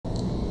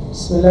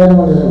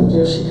বিসমিল্লাহিররহমানিররহিম।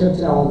 প্রিয়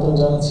শিক্ষার্থীরা, আমন্ত্রণ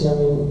জানাচ্ছি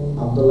আমি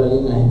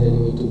আলিম নাহিদা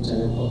ইউটিউব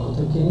চ্যানেল পক্ষ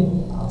থেকে।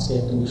 আজকে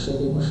একটা বিষয়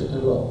দেখব, সেটা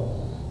হলো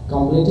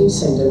কমপ্লিটিং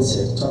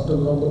সেন্টেন্সের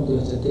চট্টগ্রাম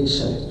 2023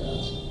 সালের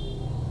কাজ।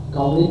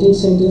 কমপ্লিটিং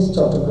সেন্টেন্স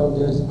চট্টগ্রাম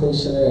 2023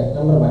 সালের 1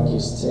 নম্বর বাক্য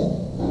এসেছে,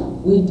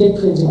 we take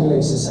physical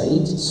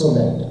exercise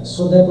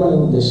so that মানে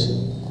উদ্দেশ্যে।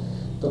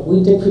 তো উই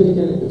টেক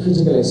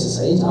ফিজিক্যাল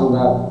এক্সারসাইজ,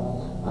 আমরা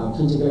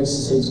ফিজিক্যাল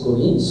এক্সারসাইজ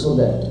করি, so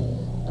that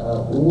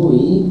we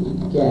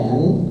can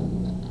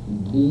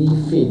be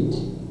fit,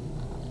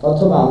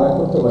 অথবা আমরা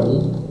করতে পারি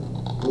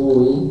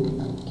উই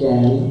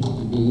ক্যান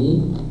বি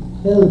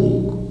হেলদি।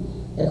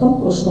 এখন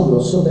প্রশ্ন হলো,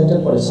 সো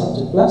দ্যাটের পরে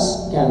সাবজেক্ট প্লাস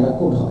ক্যান বা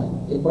কুড হয়,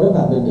 এরপরে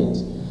ভার্বের বেঞ্চ।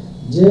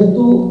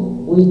 যেহেতু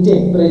উই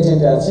টেক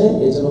প্রেজেন্টে আছে,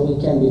 এজন্য উই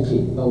ক্যান বি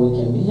ফিট বা we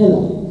can be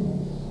healthy.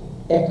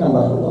 1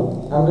 number হলো,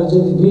 আমরা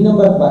যদি 2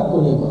 নাম্বার বাক্য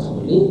নিয়ে কথা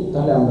বলি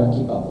তাহলে আমরা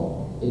কি পাবো,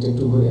 এটা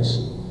একটু ঘুরে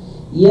আসি।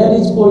 Year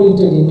is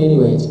polluted in many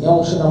ways, এই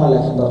অংশটা আমার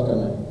লেখার দরকার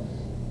নয়।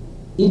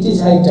 It is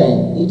high time,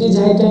 it is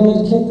high টাইমের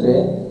ক্ষেত্রে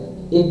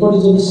এরপরে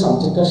যদি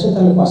সাবজেক্ট আসে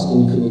তাহলে পাস্ট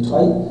ইনফিনিট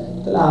হয়।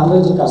 তাহলে আমরা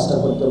যে কাজটা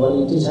করতে পারি,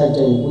 it is high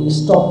time we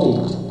stopped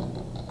ইট,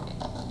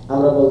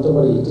 আমরা বলতে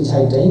পারি it is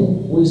high time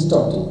we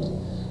stopped ইট।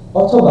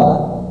 অথবা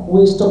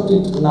উই স্টপড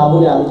ইট না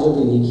বলে আমি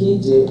যদি লিখি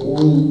যে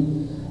we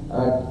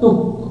took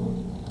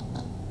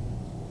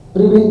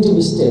preventive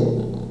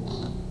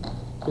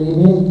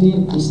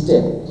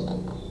step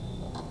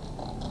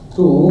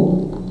to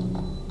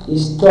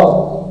stop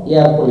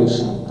air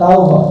pollution, তাও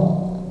হয়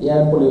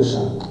এয়ার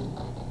পলিউশন,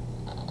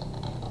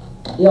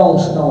 এই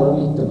অংশটা আমরা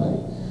লিখতে পারি।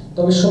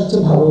 তবে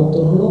সবচেয়ে ভালো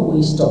উত্তর হলো উই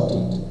স্টপড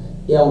ইট,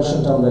 এই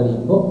অংশটা আমরা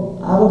লিখবো।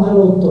 আরো ভালো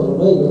উত্তর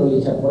হলো এগুলো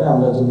লেখার পরে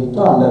আমরা যদি একটু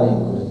আন্ডারলাইন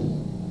করে দিই।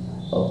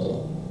 ওকে,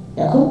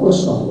 এখন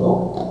প্রশ্ন হলো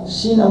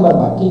সি নাম্বার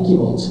বাক্যে কি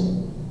বলছে।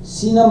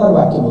 সি নাম্বার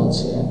বাক্যে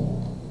বলছে,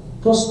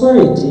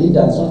 prosperity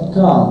does not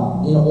come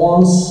in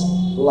one's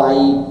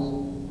life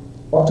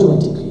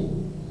automatically.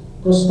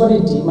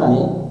 prosperity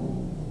মানে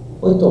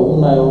ওই তো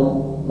উন্নয়ন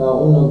বা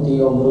উন্নতি,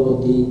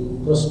 অগ্রগতি,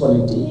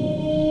 প্রসপারিটি,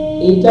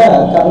 এইটা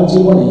কারো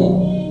জীবনে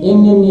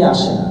এমনি এমনি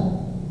আসে না।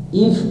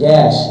 If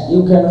dash you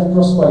cannot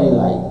prosper in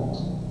life,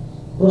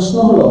 প্রশ্ন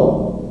হলো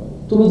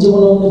তুমি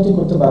জীবনে উন্নতি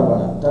করতে পারবে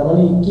না, তার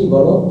মানে কি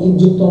বলো, ইফ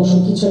যুক্ত অংশ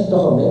কিছু একটা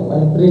হবে,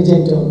 মানে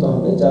প্রেজেন্টে হতে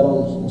হবে, যার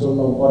জন্য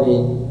পরে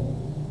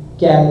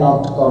ক্যান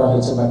নট করা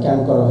হয়েছে বা ক্যান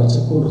করা হয়েছে,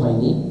 কুড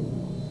হয়নি।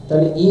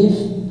 তাহলে ইফ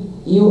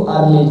ইউ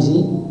আর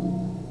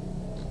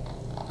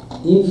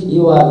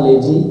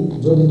লেজি,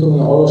 যদি তুমি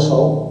অলস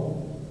হও।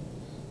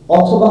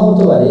 অথবা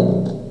হতে পারে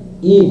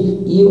if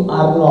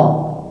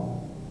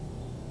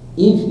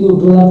you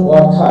do not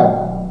work hard,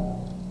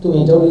 তুমি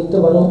এটাও লিখতে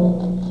পারো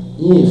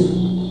if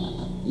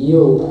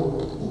you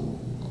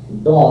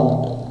don't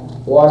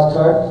work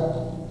hard,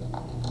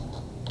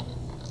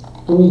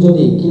 তুমি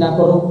যদি কি না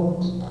করো,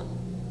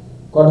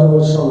 কঠোর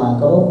পরিশ্রম না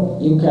করো।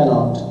 ইউ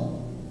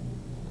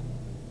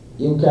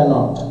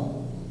ক্যানট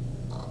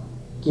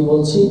কি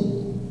বলছি,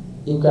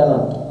 you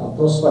cannot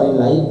prosper in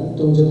life,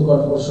 তুমি যদি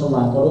কঠোর পরিশ্রম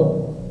না করো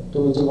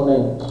তুমি জীবনে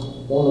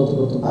উন্নতি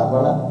করতে পারবে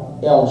না,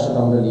 এই অংশটা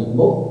আমরা লিখব।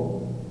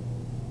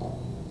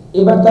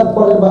 এবার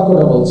তারপরের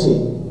বাক্যটা বলছি,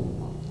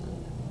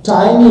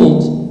 টাইম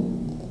ইজ,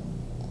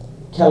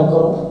 খেয়াল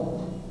করো,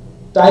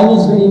 time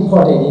is very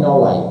important in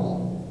our life,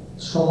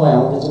 সময়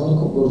আমাদের জীবনে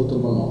খুব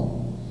গুরুত্বপূর্ণ।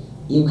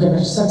 You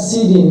cannot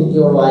succeed in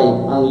your life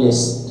unless,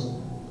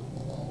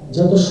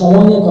 যেহেতু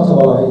সময় নিয়ে কথা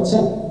বলা হয়েছে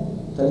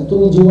তাহলে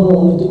তুমি জীবনে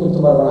উন্নতি করতে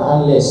পারবে না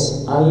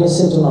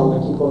আনলেসের জন্য আমরা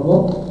কি করব,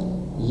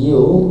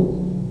 you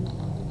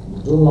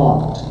do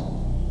not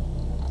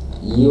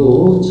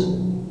use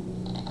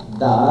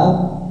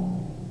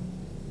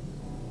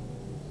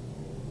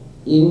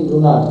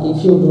if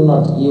you do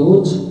not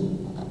use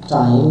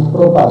time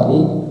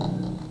properly,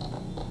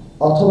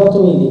 অথবা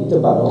তুমি লিখতে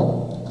পারো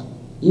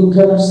you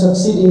cannot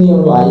succeed in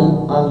your life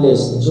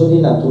unless, যদি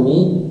না তুমি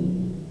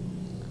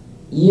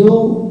you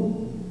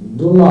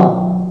do not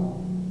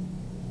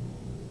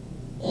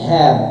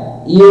have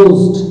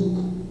used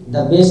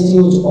the best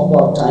use of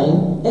our time,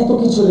 এত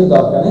কিছুর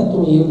দরকার নেই,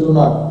 তুমি you do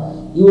not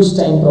use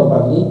time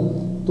properly,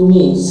 তুমি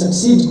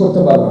সাকসিড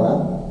করতে পারবে না,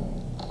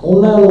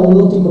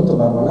 উন্নতি করতে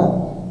পারবে না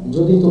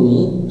যদি তুমি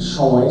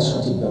সময়ের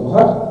সঠিক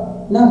ব্যবহার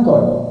না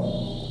করো।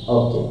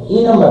 ওকে,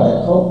 এই নাম্বার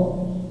দেখো,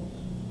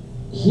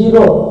 হি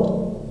রোট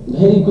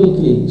ভেরি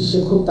কুইকলি, সে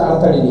খুব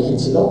তাড়াতাড়ি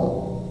লিখেছিল,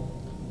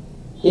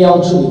 এই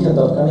অংশ লেখার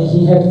দরকার নেই।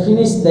 He had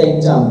finished the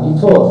exam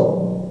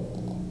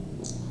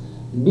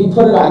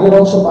বিফোরের আগের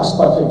অংশ পাস্ট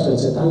পারফেক্ট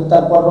হয়েছে, তাহলে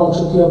তারপরের অংশ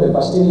কি হবে,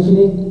 পাস্ট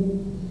ইনফিনিট।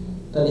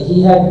 তাহলে he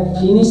had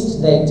finished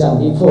the exam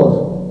before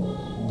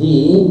the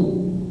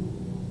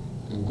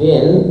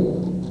bell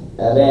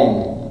rang,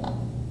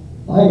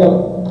 হয়ে গেল।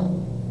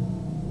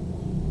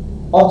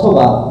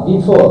 অথবা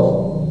before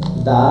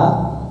the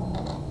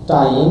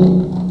time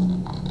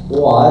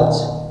was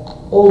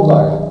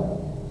over,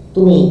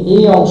 তুমি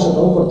এই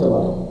অংশটাও করতে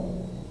পারো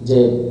যে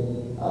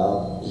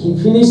he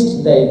finished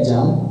the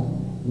exam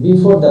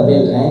before the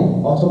bell rang,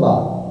 অথবা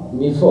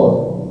before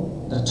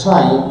the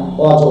time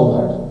was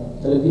over.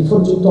 তাহলে বিফোর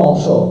যুক্ত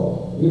অংশ,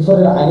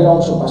 বিফোরের আগের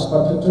অংশ পাস্ট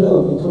পারফেক্ট হলে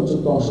ওই বিফোর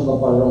যুক্ত অংশ বা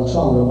পরের অংশ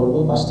আমরা বলবো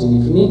পাস্ট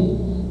ইনডিফিনিট।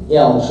 এই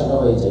অংশটা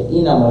হয়ে যায়। ই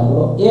নাম্বার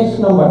হলো। এফ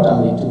নাম্বারটা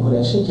আমি একটু ঘুরে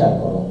আসি, খেয়াল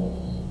করো।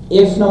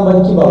 এফ নাম্বারে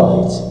কি বলা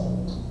হয়েছে?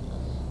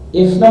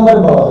 এফ নাম্বারে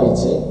বলা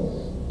হয়েছে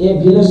a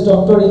village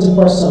doctor is a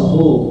person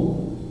who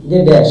they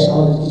dash,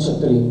 আমাদের কিছু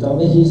একটা লিখতে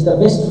হবে, he is the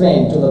best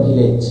friend to the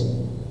village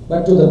বা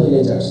টু দ্য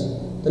ভিলেজার্স।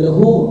 তাহলে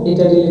হু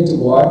এটা রিলেটিভ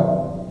ওয়ার্ড,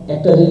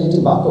 একটা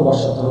রিলেটিভ বাক্য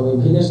বসাতে হবে।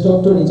 Village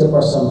doctor is a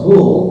person who,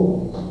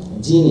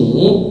 যিনি,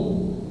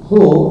 হু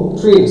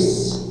treats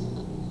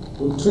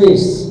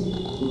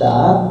the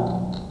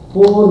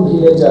poor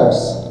villagers,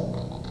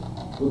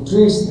 who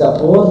treats the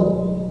poor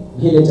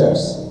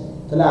villagers.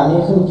 তাহলে আমি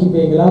এখন কি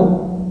পেয়ে গেলাম?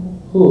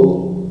 হু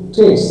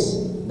ট্রিটস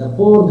দ্য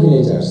পোর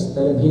ভিলেজার্স।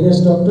 তাহলে village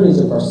doctor is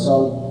a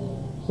person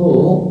who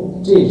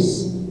treats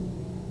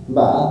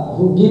বা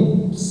হু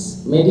gives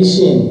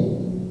medicine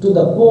to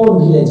the poor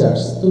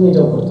villagers. তুমি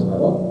এটাও করতে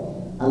পারো,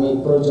 আমি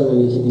প্রয়োজনে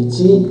লিখে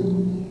দিচ্ছি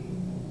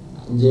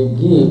যে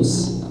gives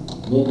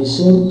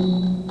medicine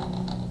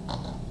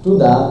to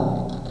the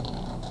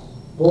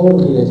poor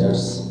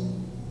villagers,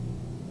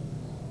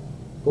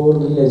 poor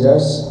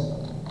villagers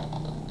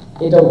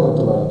এটাও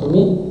করতে পারো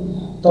তুমি।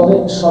 তবে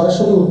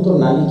সরাসরি উত্তর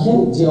না লিখে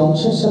যে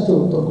অংশের সাথে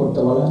উত্তর করতে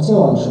বলা হচ্ছে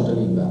ওই অংশটা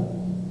লিখবা,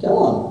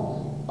 কেমন?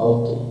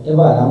 ওকে,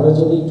 এবার আমরা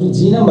যদি একটু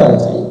জি নাম্বারে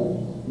যাই,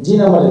 জি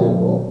নাম্বারে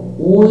দেখো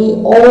we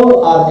all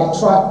R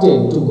attracted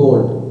to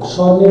gold.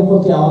 স্বর্ণের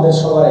প্রতি আমাদের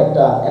সবার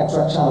একটা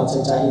অ্যাট্রাকশন আছে,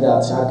 চাহিদা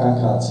আছে,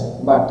 আকাঙ্ক্ষা আছে,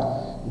 but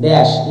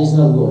dash is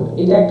not gold.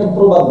 এটা একটা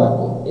প্রবাদ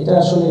বাক্য, এটা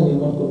আসলে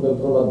নির্ভর করবে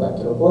প্রবাদ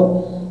বাক্যের উপর।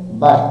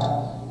 But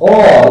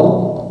all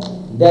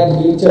that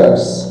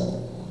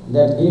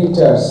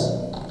glitters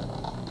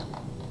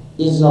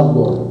is not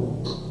gold.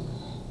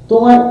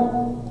 তোমার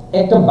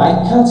একটা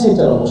ব্যাখ্যা আছে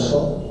এটার, অবশ্য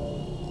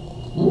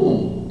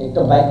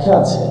একটা ব্যাখ্যা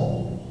আছে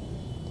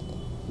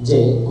যে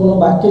কোনো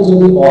বাক্যে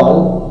যদি অল,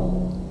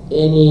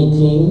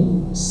 এনিথিং,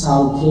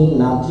 সামথিং,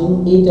 নাথিং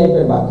এই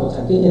টাইপের বাক্য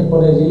থাকে,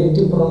 এরপরে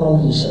রিলেটিভ প্রোনাউন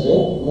হিসেবে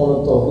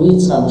মূলত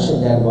হুইচ না বসে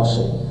দ্যাট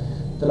বসে।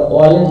 তাহলে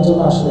অল এর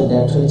জন্য আসলে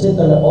দ্যাট হয়েছে।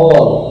 তাহলে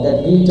all that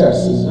glitters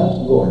is not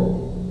gold.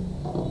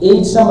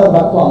 H number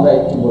বাক্য আমরা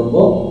একটু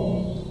বলবো।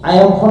 I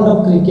am fond of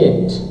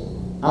cricket,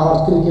 আমার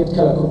ক্রিকেট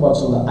খেলা খুব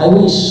পছন্দ। আই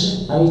উইশ,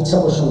 আমি ইচ্ছা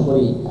পোষণ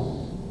করি।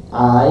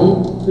 আই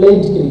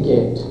প্লেড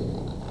ক্রিকেট,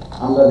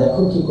 আমরা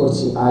দেখো কি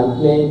করছি, আই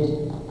প্লেড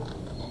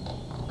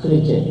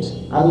ক্রিকেট,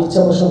 আমি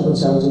ইচ্ছা পোষণ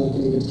করছি, আমি যদি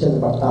ক্রিকেট খেলতে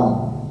পারতাম,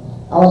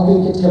 আমার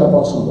ক্রিকেট খেলা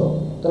পছন্দ,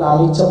 তাহলে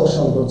আমি ইচ্ছা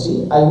পোষণ করছি।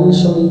 আই উইশ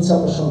হলো ইচ্ছা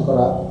পোষণ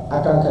করা,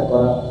 আকাঙ্ক্ষা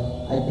করা।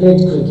 আই প্লেড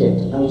ক্রিকেট,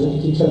 আমি যদি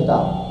কি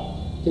খেলতাম,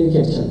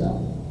 ক্রিকেট খেলতাম।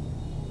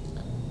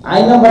 আই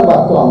নাম্বার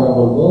বাক্য আমরা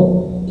বলবো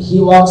হি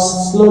ওয়াকস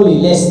স্লোলি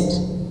লেস্ট,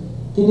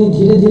 তিনি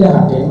ধীরে ধীরে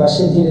হাঁটেন বা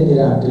সে ধীরে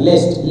ধীরে হাঁটে।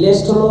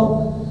 লেস্ট হলো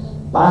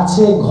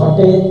পাছে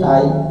ঘটে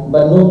তাই, বা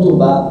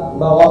নতুবা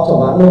বা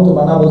অথবা,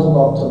 নতুবা না বোধক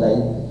অর্থ দেয়।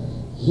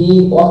 হি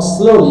ওয়াকস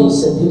স্লোলি,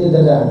 সে ধীরে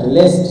ধীরে হাঁটে।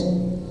 Lest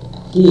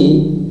he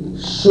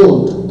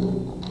should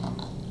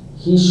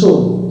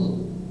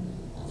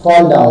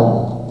fall down,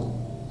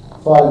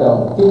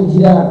 তিনি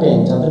ধীরে হাঁটেন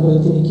যাতে করে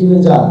তিনি কি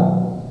হয়ে যান,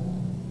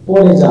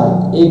 পড়ে যান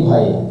এই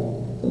ভয়ে।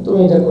 তুমি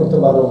এটা করতে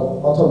পারো,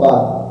 অথবা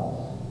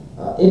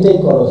এটাই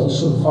করো, he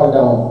should fall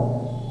down.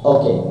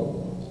 Okay,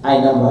 I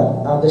number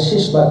আমাদের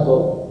শেষ বাক্য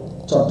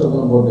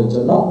চট্টগ্রাম বোর্ডের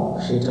জন্য,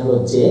 সেটা হলো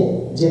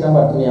যে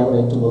নাম্বারটা নিয়ে আমরা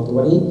একটু বলতে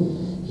পারি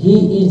হি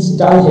ইজ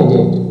ডাল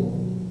হেডেড,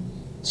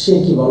 সে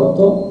কি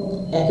বলতো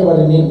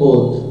একেবারে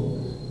নির্বোধ।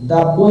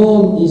 The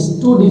poem is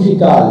two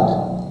difficult,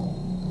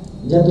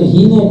 যেহেতু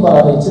হি নিয়ে করা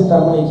হয়েছে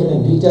তার মানে এখানে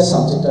দুইটা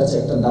সাবজেক্ট আছে,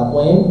 একটা দ্য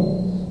পোয়েম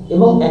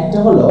এবং একটা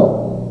হলো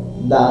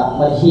দ্য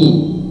মানে হি।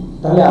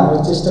 তাহলে আমরা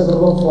চেষ্টা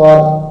করব ফর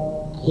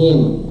হিম,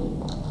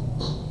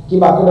 কি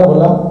বাক্যটা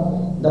বললাম,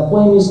 the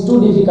poem is two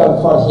difficult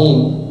for him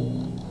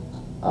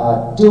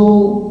to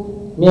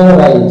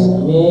memorise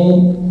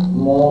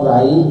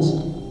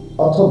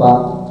অথবা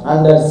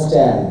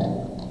আন্ডারস্ট্যান্ড,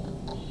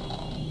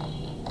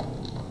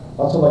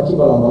 অথবা কি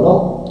বললাম বলো,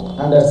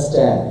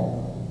 আন্ডারস্ট্যান্ড।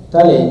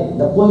 তাহলে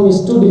the poem is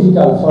two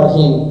difficult for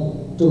him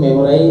to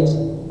memorise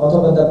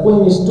অথবা the poem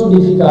is two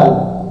difficult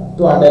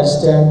to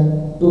understand,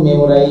 two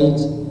memorise,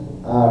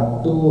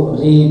 to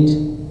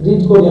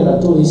read করিও না,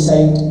 to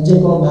recite, যে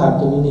কোনো ভাগ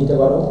তুমি দিতে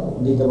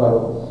পারো।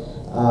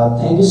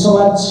 Thank you so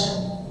much.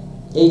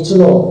 এই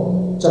ছিল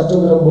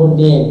চট্টগ্রাম বোর্ড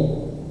নিয়ে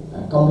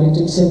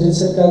কমপ্লিটিং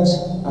সেন্টেন্সের কাজ।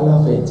 আল্লাহ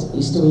হাফেজ।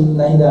 East with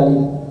Nahida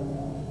Alim.